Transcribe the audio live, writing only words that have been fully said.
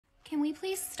Can we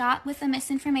please stop with the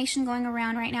misinformation going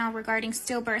around right now regarding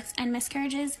stillbirths and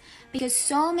miscarriages? Because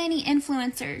so many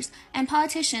influencers and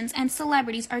politicians and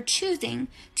celebrities are choosing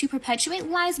to perpetuate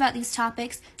lies about these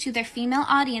topics to their female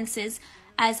audiences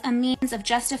as a means of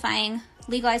justifying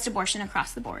legalized abortion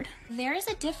across the board. There is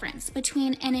a difference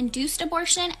between an induced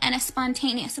abortion and a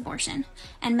spontaneous abortion,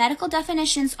 and medical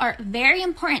definitions are very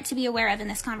important to be aware of in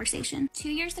this conversation. 2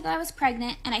 years ago, I was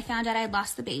pregnant and I found out I had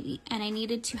lost the baby, and I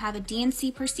needed to have a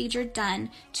D&C procedure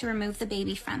done to remove the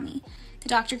baby from me. The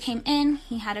doctor came in,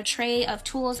 he had a tray of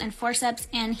tools and forceps,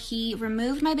 and he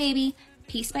removed my baby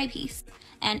piece by piece,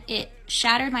 and it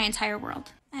shattered my entire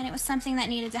world. And it was something that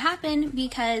needed to happen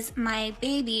because my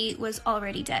baby was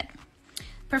already dead.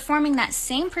 Performing that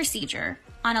same procedure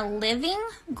on a living,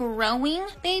 growing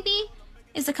baby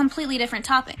is a completely different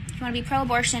topic. If you want to be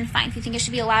pro-abortion, fine. If you think it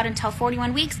should be allowed until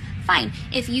 41 weeks, fine.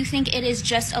 If you think it is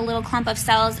just a little clump of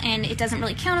cells and it doesn't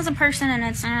really count as a person and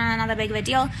it's not that big of a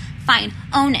deal, fine.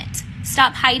 Own it.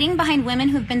 Stop hiding behind women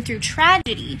who've been through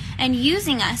tragedy and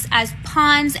using us as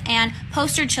pawns and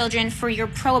poster children for your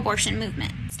pro-abortion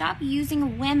movement. Stop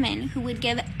using women who would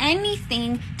give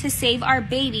anything to save our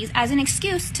babies as an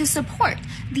excuse to support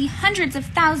the hundreds of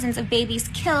thousands of babies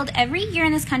killed every year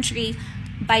in this country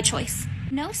by choice.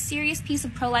 No serious piece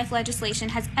of pro-life legislation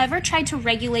has ever tried to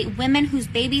regulate women whose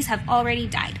babies have already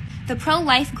died. The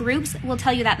pro-life groups will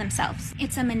tell you that themselves.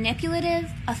 It's a manipulative,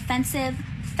 offensive,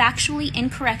 factually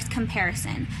incorrect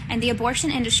comparison, and the abortion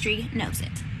industry knows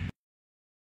it.